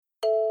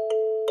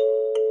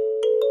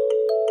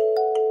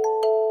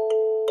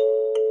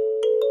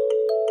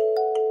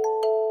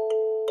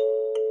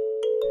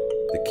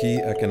Key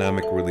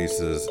economic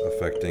releases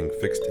affecting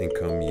fixed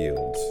income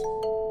yields.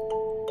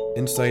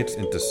 Insights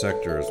into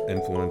sectors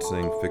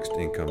influencing fixed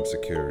income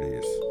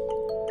securities.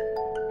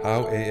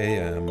 How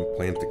AAM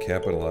plans to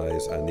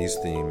capitalize on these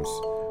themes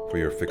for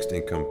your fixed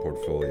income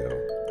portfolio.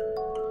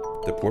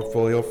 The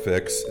Portfolio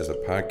Fix is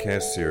a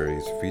podcast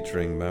series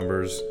featuring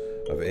members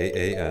of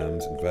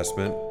AAM's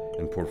investment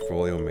and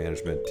portfolio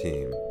management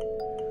team.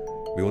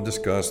 We will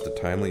discuss the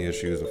timely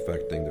issues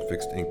affecting the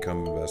fixed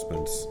income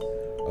investments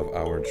of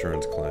our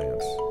insurance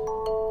clients.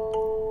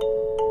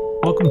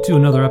 Welcome to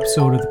another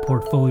episode of the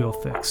Portfolio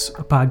Fix,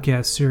 a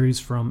podcast series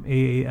from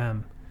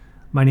AAM.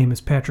 My name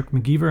is Patrick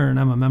McGeever, and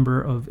I'm a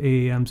member of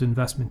AAM's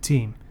investment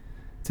team.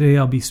 Today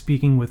I'll be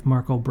speaking with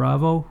Marco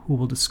Bravo, who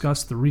will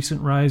discuss the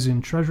recent rise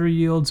in Treasury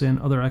yields and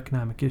other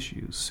economic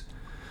issues.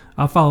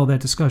 I'll follow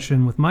that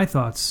discussion with my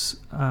thoughts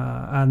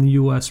on the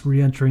U.S.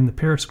 re-entering the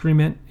Paris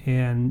Agreement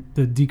and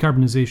the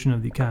decarbonization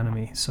of the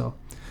economy. So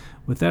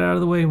with that out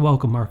of the way,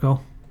 welcome,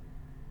 Marco.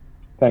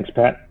 Thanks,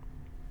 Pat.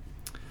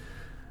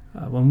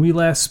 When we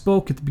last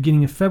spoke at the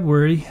beginning of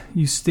February,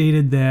 you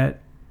stated that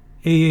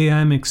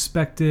AAM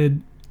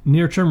expected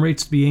near-term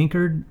rates to be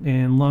anchored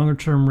and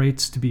longer-term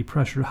rates to be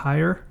pressured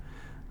higher.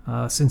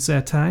 Since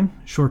that time,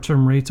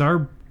 short-term rates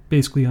are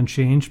basically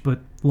unchanged, but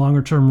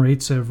longer-term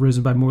rates have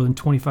risen by more than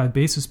 25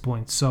 basis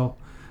points. So,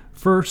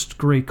 first,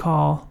 great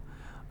call.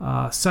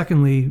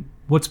 Secondly,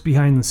 what's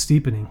behind the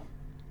steepening?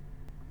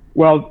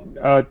 Well,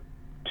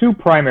 two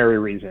primary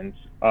reasons.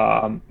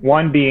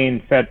 One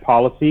being Fed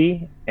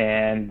policy,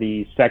 and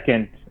the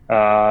second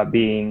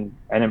being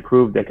an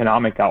improved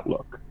economic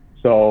outlook.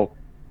 So,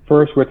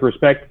 first, with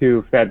respect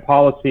to Fed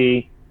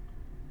policy,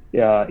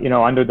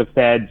 under the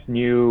Fed's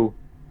new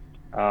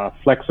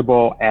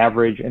flexible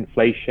average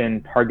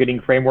inflation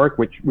targeting framework,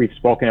 which we've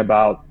spoken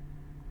about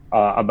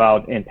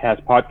in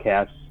past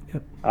podcasts,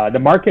 the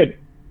market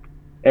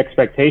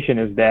expectation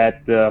is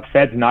that the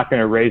Fed's not going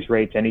to raise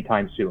rates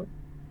anytime soon.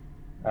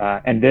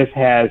 And this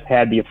has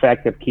had the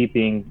effect of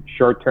keeping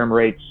short-term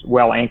rates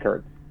well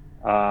anchored.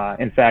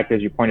 In fact,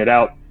 as you pointed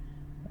out,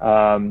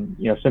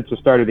 since the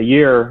start of the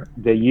year,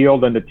 the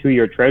yield on the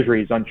 2-year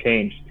Treasury is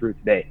unchanged through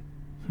today.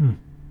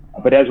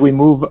 But as we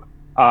move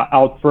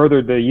out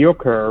further the yield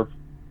curve,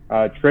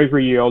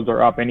 Treasury yields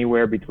are up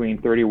anywhere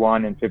between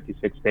 31 and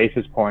 56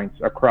 basis points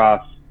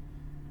across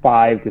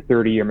 5 to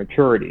 30-year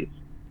maturities.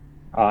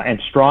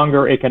 And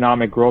stronger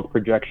economic growth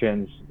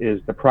projections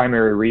is the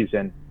primary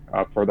reason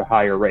for the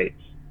higher rates.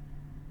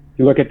 If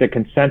you look at the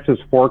consensus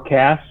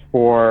forecast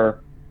for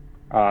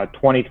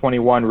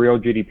 2021 real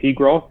GDP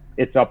growth,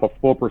 it's up a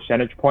full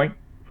percentage point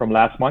from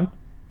last month.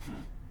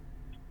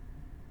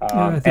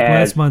 I think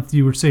last month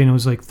you were saying it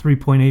was like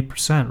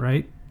 3.8%,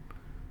 right?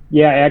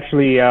 Yeah,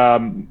 actually,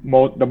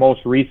 the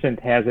most recent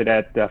has it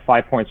at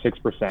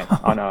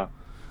 5.6% on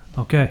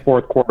a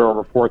fourth quarter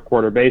over fourth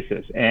quarter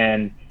basis.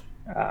 And,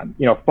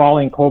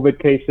 falling COVID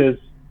cases,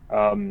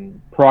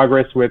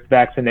 progress with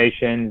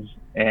vaccinations,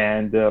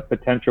 and the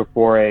potential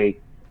for a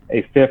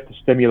fifth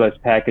stimulus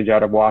package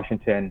out of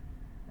Washington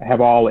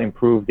have all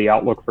improved the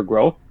outlook for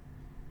growth.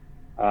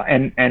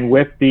 And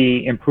with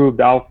the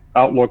improved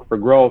outlook for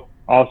growth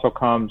also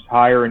comes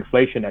higher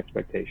inflation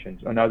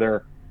expectations,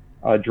 another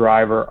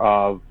driver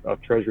of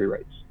Treasury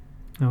rates.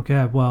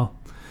 Okay, well,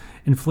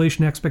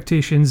 inflation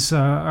expectations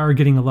are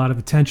getting a lot of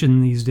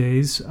attention these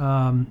days.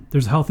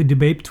 There's a healthy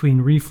debate between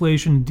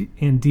reflation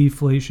and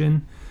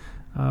deflation,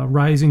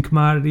 rising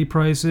commodity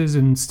prices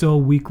and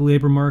still weak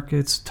labor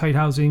markets, tight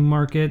housing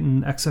market,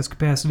 and excess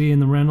capacity in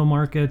the rental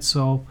market.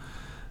 So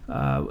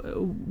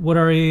what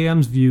are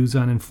AAM's views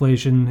on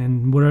inflation,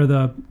 and what are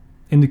the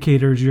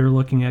indicators you're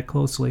looking at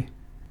closely?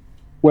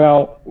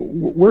 Well,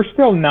 we're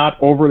still not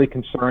overly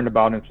concerned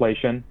about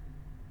inflation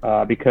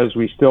because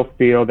we still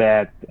feel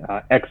that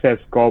excess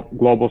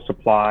global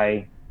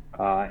supply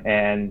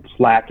and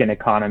slack in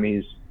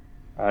economies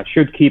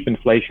should keep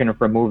inflation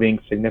from moving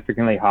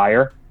significantly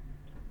higher.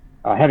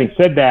 Having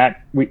said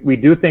that, we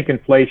do think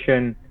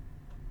inflation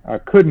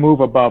could move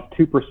above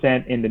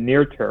 2% in the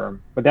near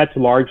term, but that's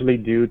largely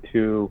due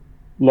to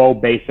low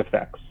base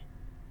effects.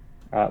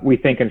 We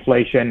think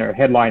inflation or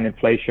headline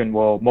inflation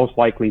will most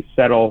likely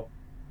settle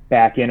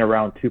back in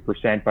around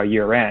 2% by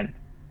year end.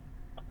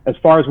 As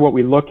far as what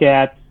we look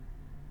at,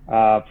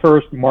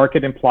 first,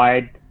 market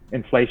implied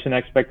inflation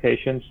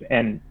expectations,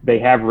 and they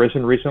have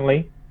risen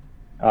recently.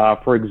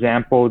 For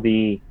example,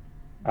 the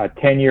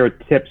 10-year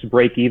TIPS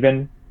break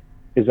even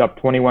is up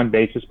 21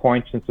 basis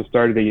points since the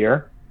start of the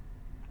year.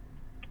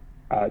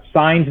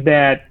 Signs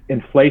that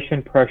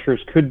inflation pressures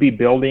could be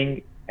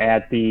building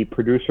at the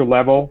producer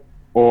level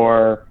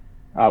or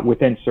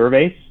within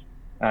surveys.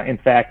 In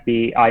fact,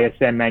 the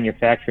ISM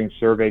manufacturing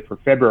survey for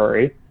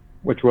February,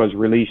 which was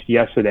released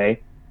yesterday,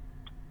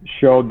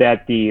 showed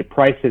that the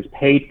prices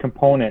paid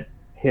component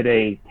hit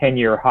a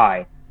 10-year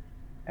high.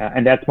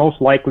 And that's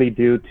most likely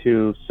due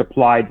to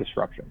supply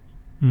disruptions.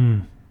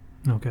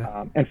 Okay.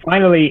 And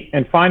finally,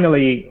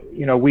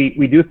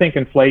 we do think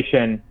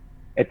inflation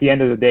at the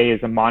end of the day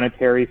is a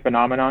monetary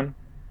phenomenon.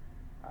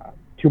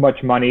 Too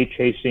much money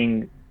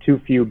chasing too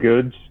few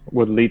goods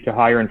would lead to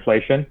higher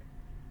inflation.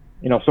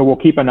 So we'll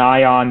keep an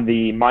eye on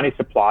the money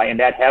supply, and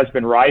that has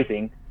been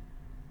rising.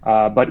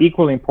 But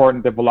equally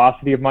important, the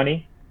velocity of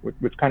money,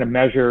 which kind of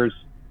measures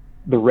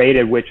the rate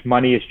at which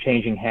money is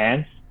changing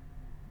hands,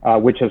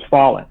 which has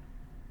fallen.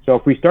 So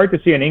if we start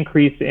to see an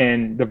increase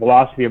in the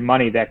velocity of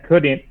money, that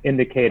could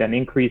indicate an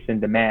increase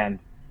in demand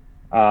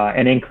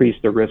and increase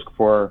the risk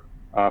for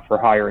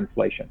higher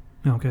inflation.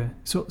 Okay.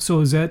 So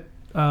is that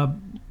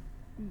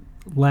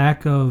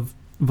lack of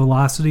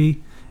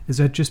velocity, is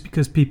that just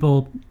because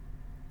people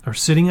are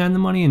sitting on the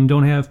money and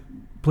don't have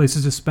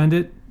places to spend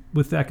it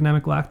with the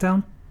economic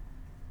lockdown?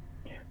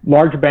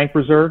 Large bank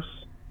reserves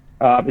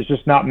is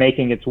just not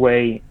making its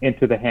way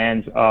into the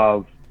hands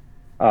of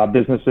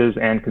businesses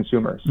and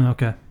consumers.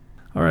 Okay.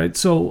 All right.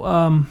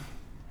 So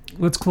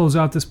let's close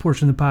out this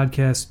portion of the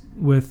podcast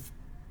with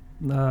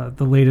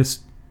the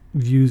latest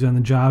views on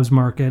the jobs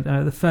market.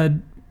 The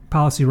Fed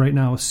policy right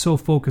now is so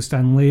focused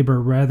on labor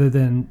rather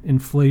than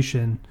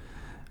inflation.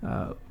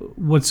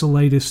 What's the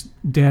latest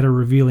data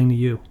revealing to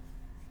you?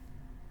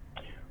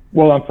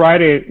 Well, on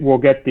Friday, we'll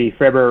get the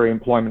February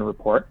employment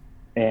report,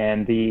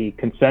 and the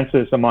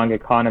consensus among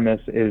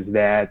economists is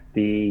that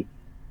the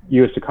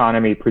U.S.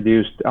 economy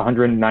produced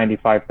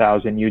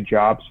 195,000 new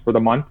jobs for the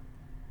month,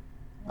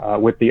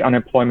 with the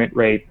unemployment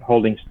rate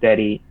holding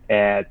steady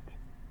at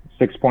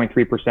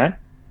 6.3%.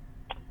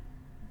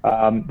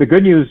 The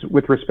good news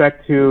with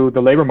respect to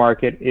the labor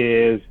market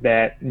is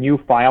that new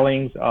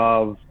filings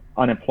of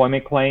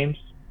unemployment claims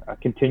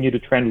continue to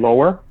trend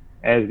lower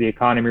as the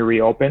economy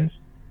reopens.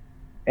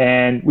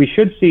 And we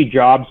should see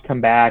jobs come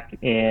back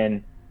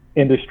in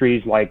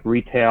industries like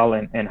retail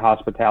and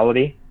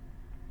hospitality.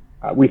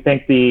 We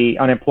think the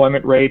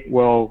unemployment rate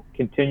will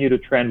continue to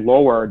trend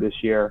lower this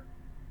year,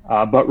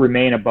 but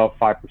remain above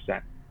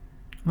 5%.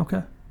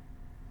 Okay.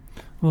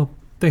 Well,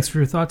 thanks for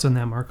your thoughts on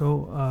that,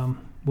 Marco.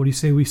 What do you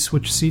say we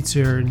switch seats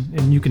here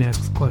and you can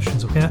ask the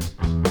questions, okay?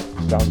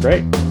 Sounds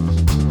great.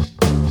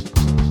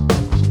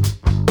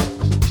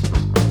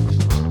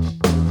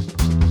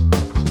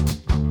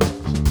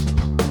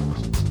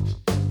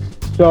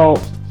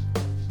 So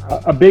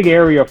a big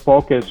area of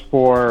focus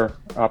for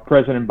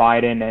President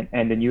Biden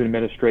and the new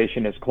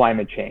administration is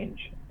climate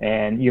change.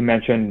 And you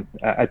mentioned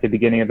at the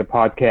beginning of the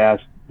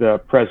podcast the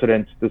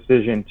president's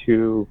decision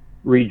to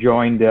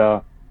rejoin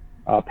the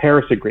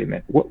Paris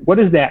Agreement. What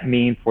does that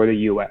mean for the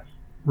U.S.?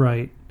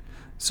 Right.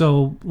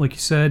 So, like you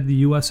said, the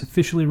U.S.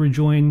 officially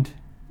rejoined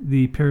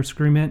the Paris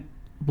Agreement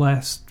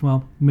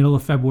middle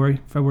of February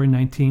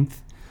 19th.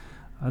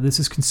 This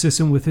is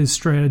consistent with his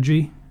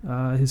strategy,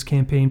 his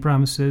campaign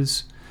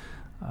promises.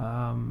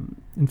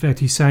 In fact,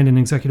 he signed an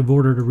executive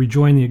order to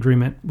rejoin the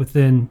agreement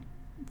within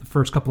the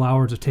first couple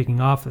hours of taking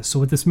office. So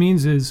what this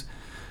means is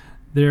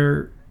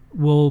there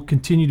will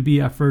continue to be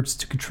efforts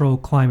to control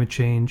climate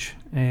change,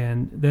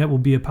 and that will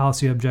be a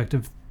policy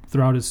objective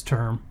throughout his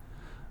term.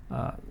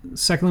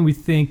 Secondly, we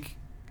think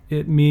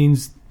it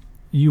means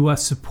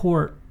U.S.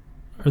 support,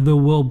 or there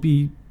will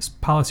be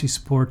policy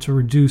support to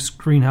reduce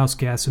greenhouse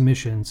gas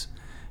emissions,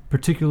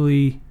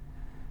 particularly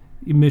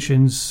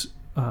emissions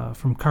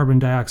from carbon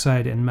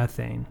dioxide and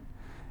methane.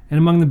 And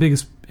among the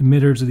biggest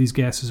emitters of these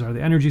gases are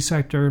the energy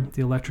sector,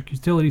 the electric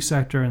utility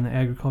sector, and the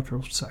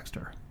agricultural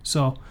sector.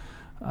 So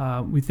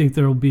we think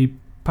there will be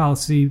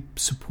policy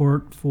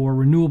support for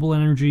renewable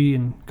energy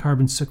and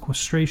carbon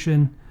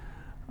sequestration.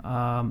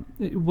 One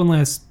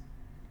last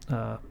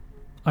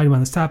item on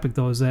this topic,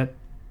 though, is that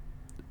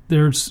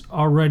there's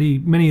already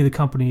many of the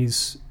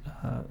companies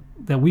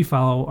that we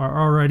follow are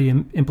already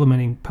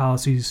implementing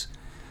policies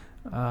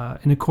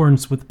in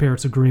accordance with the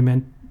Paris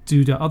Agreement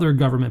due to other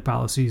government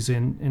policies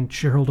and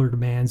shareholder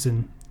demands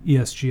and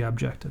ESG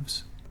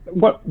objectives.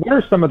 What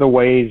are some of the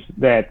ways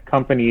that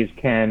companies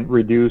can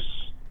reduce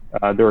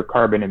their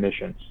carbon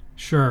emissions?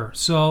 Sure.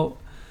 So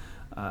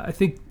I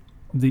think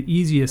the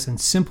easiest and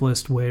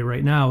simplest way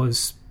right now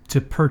is to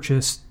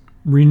purchase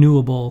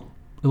renewable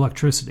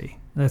electricity.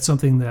 That's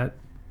something that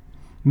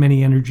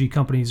many energy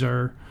companies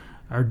are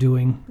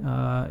doing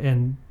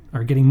and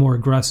are getting more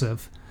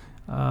aggressive.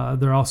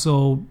 They're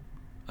also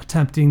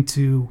attempting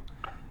to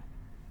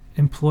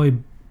employ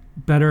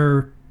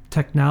better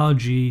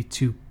technology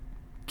to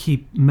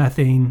keep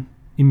methane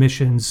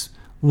emissions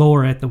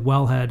lower at the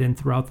wellhead and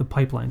throughout the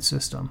pipeline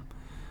system.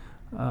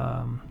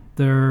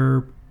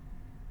 They're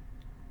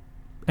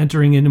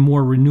entering into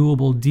more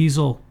renewable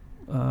diesel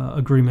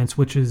agreements,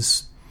 which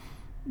is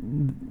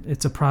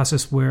it's a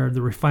process where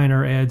the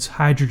refiner adds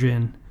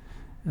hydrogen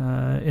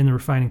in the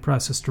refining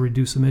process to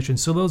reduce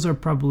emissions. So those are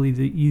probably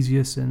the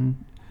easiest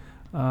and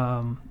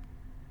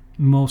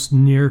most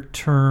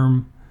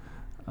near-term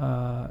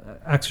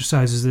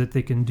exercises that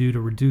they can do to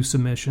reduce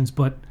emissions.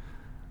 But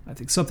I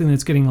think something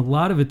that's getting a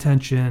lot of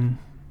attention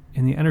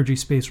in the energy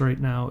space right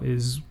now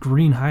is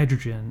green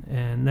hydrogen,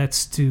 and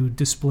that's to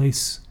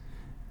displace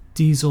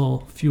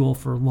diesel fuel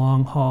for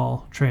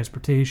long-haul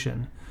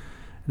transportation.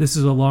 This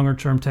is a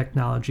longer-term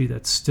technology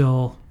that's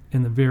still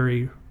in the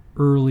very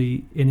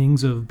early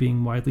innings of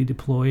being widely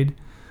deployed.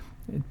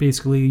 It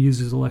basically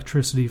uses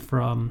electricity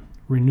from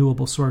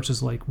renewable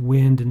sources like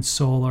wind and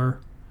solar,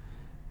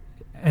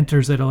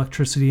 enters that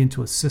electricity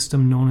into a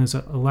system known as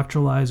an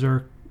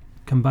electrolyzer,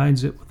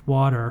 combines it with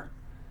water,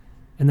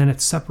 and then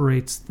it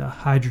separates the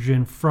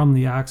hydrogen from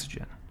the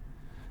oxygen.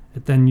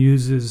 It then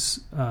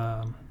uses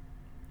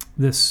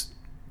this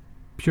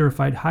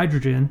purified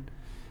hydrogen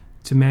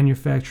to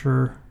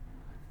manufacture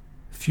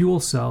fuel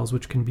cells,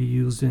 which can be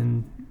used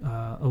in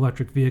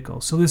electric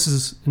vehicles. So this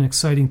is an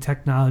exciting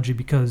technology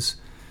because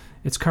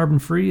it's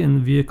carbon-free and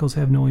the vehicles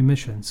have no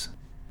emissions.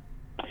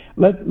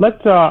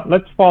 Let's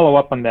follow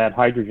up on that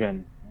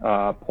hydrogen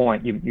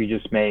point you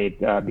just made,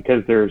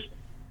 because there's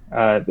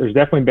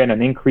definitely been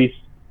an increased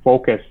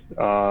focus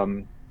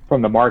from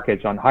the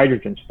markets on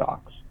hydrogen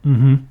stocks.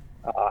 Mm-hmm.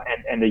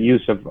 And the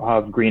use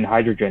of green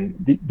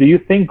hydrogen. Do you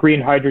think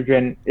green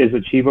hydrogen is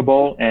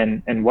achievable,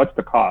 and what's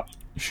the cost?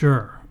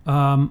 Sure.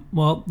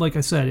 Well, like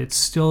I said, it's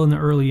still in the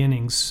early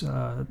innings.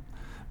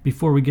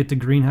 Before we get to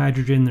green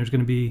hydrogen, there's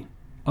going to be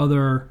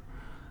other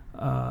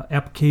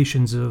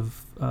applications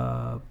of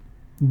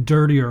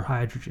dirtier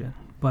hydrogen.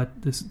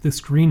 But this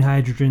green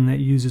hydrogen that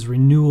uses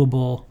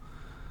renewable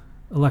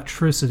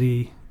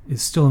electricity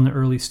is still in the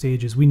early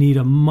stages. We need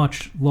a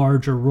much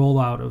larger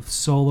rollout of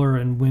solar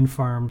and wind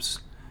farms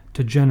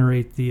to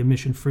generate the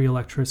emission-free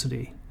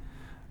electricity.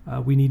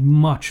 We need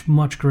much,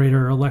 much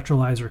greater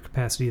electrolyzer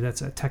capacity.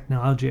 That's a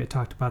technology I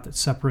talked about that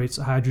separates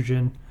the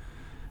hydrogen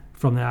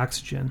from the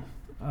oxygen.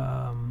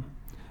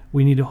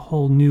 We need a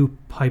whole new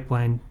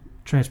pipeline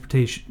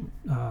transportation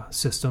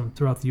system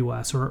throughout the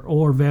U.S.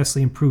 or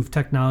vastly improved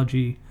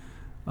technology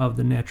of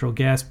the natural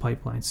gas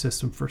pipeline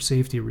system for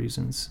safety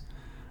reasons.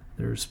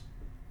 There's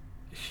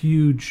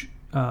huge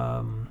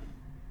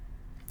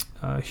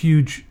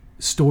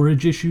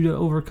storage issue to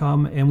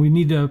overcome, and we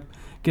need to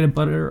get a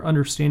better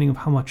understanding of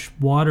how much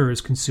water is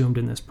consumed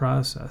in this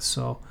process.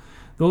 So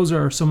those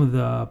are some of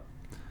the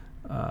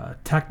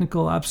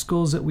technical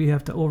obstacles that we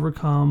have to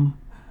overcome,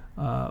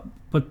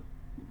 but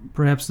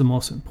perhaps the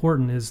most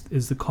important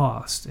is the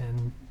cost.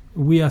 And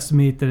we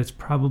estimate that it's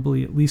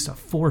probably at least a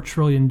 $4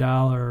 trillion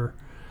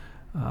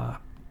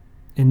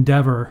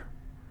endeavor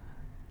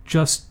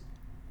just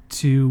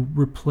to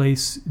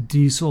replace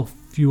diesel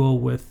fuel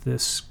with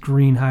this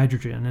green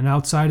hydrogen. And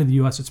outside of the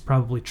U.S., it's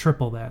probably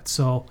triple that.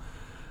 So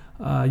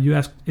you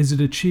ask, is it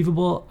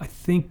achievable? I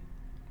think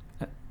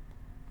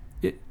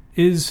it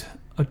is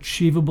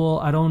achievable.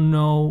 I don't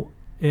know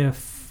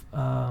if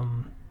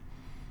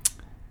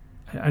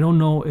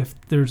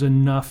there's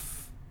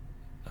enough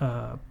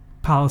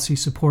policy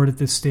support at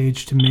this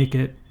stage to make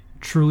it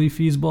truly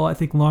feasible. I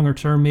think longer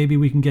term, maybe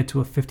we can get to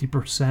a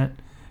 50%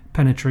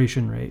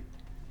 penetration rate.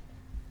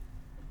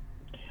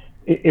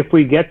 If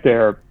we get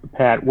there,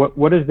 Pat,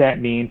 what does that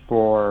mean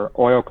for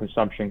oil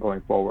consumption going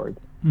forward?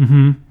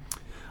 Mm-hmm.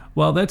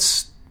 Well,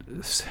 that's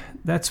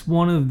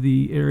one of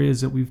the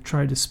areas that we've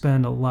tried to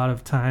spend a lot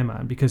of time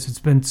on because it's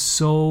been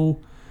so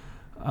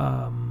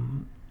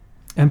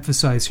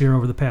emphasized here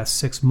over the past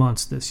 6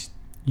 months, this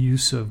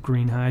use of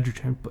green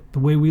hydrogen. But the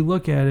way we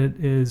look at it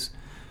is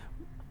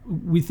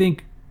we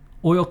think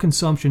oil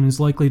consumption is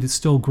likely to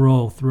still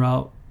grow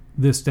throughout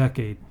this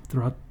decade,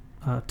 throughout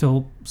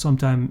till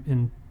sometime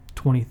in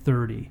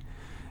 2030.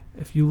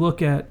 If you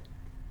look at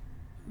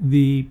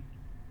the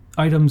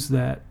items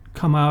that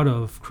come out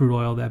of crude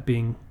oil, that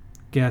being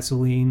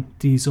gasoline,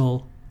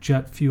 diesel,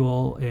 jet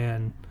fuel,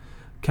 and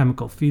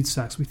chemical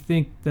feedstocks, we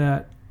think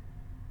that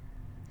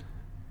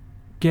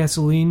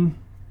gasoline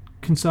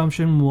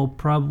consumption will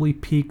probably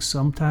peak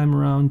sometime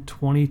around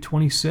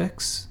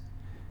 2026.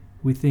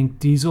 We think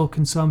diesel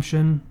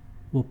consumption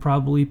will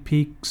probably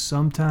peak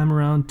sometime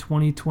around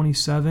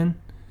 2027.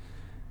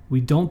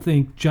 We don't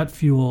think jet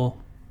fuel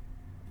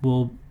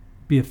will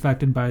be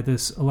affected by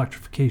this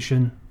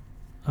electrification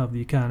of the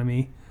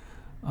economy.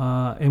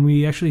 And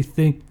we actually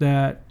think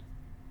that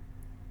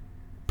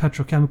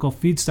petrochemical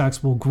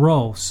feedstocks will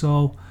grow.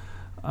 So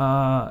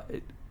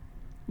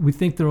we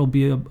think there will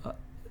be a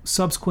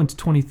subsequent to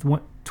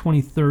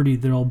 2030,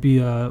 there will be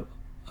a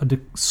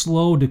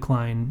slow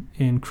decline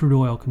in crude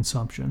oil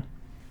consumption.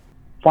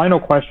 Final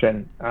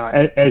question.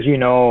 As you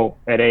know,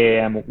 at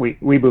AAM,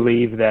 we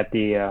believe that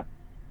the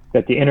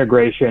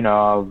integration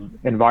of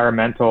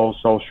environmental,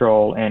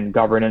 social, and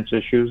governance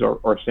issues,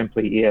 or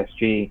simply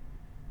ESG,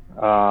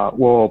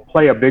 will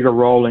play a bigger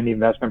role in the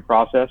investment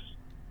process.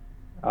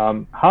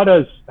 How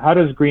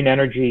does green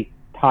energy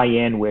tie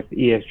in with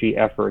ESG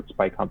efforts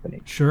by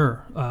companies?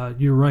 Sure,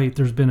 you're right.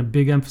 There's been a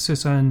big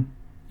emphasis on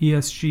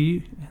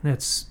ESG, and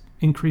that's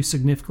increased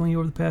significantly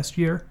over the past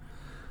year.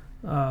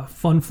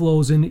 Fund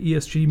flows into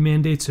ESG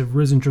mandates have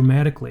risen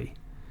dramatically,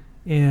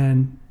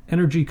 and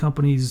energy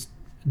companies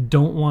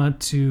don't want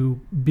to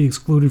be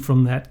excluded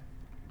from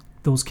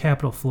those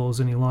capital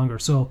flows any longer.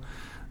 So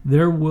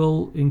there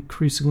will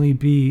increasingly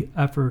be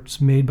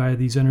efforts made by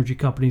these energy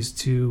companies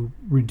to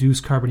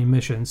reduce carbon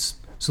emissions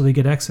so they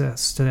get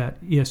access to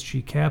that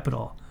ESG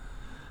capital.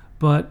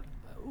 But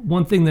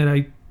one thing that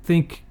I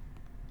think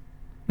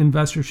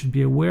investors should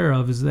be aware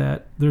of is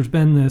that there's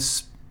been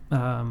this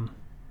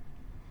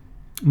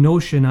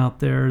notion out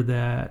there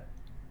that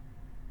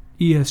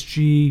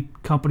ESG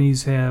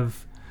companies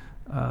have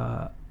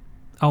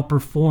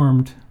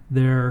outperformed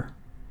their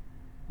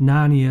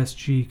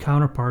non-ESG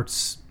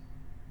counterparts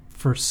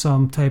for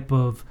some type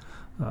of,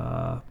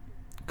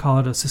 call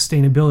it a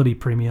sustainability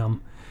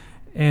premium.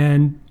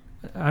 And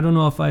I don't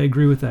know if I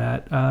agree with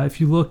that.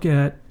 If you look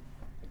at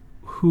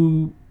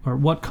who or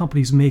what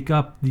companies make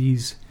up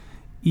these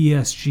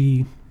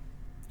ESG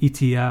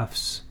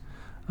ETFs,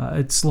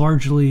 it's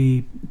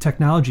largely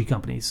technology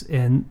companies,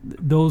 and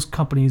those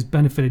companies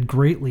benefited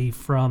greatly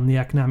from the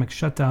economic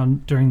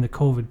shutdown during the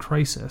COVID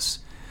crisis.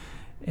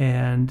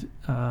 And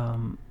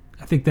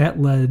I think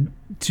that led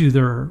to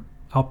their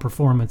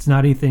outperformance,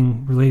 not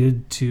anything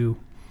related to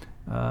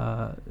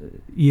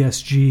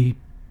ESG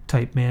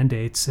type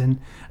mandates. And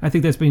I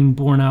think that's being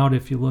borne out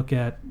if you look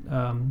at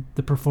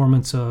the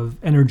performance of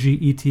energy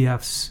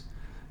ETFs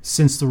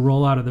since the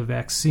rollout of the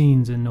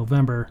vaccines in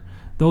November.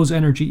 Those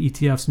energy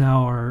ETFs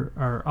now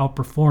are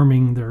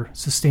outperforming their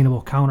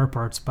sustainable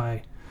counterparts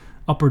by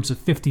upwards of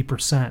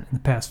 50% in the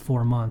past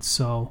 4 months.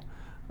 So,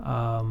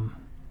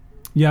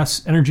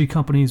 yes, energy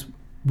companies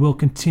will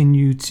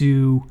continue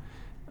to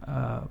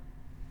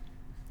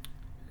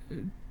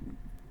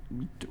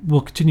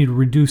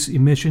reduce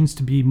emissions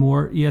to be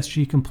more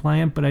ESG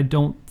compliant, but I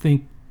don't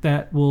think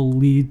that will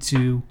lead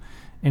to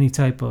any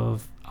type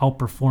of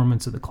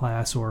outperformance of the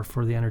class or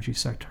for the energy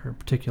sector in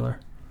particular.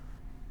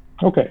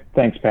 Okay,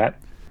 thanks, Pat.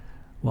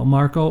 Well,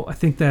 Marco, I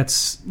think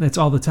that's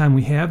all the time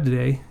we have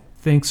today.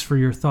 Thanks for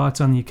your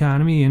thoughts on the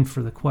economy and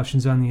for the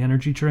questions on the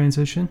energy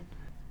transition.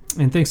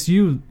 And thanks to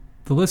you,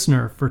 the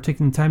listener, for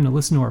taking the time to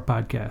listen to our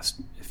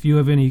podcast. If you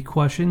have any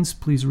questions,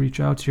 please reach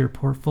out to your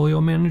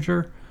portfolio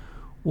manager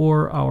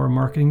or our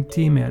marketing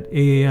team at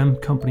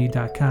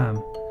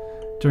aamcompany.com.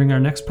 During our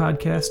next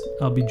podcast,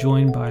 I'll be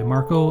joined by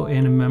Marco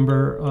and a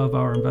member of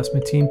our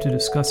investment team to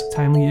discuss a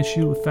timely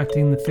issue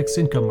affecting the fixed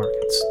income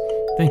markets.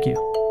 Thank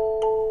you.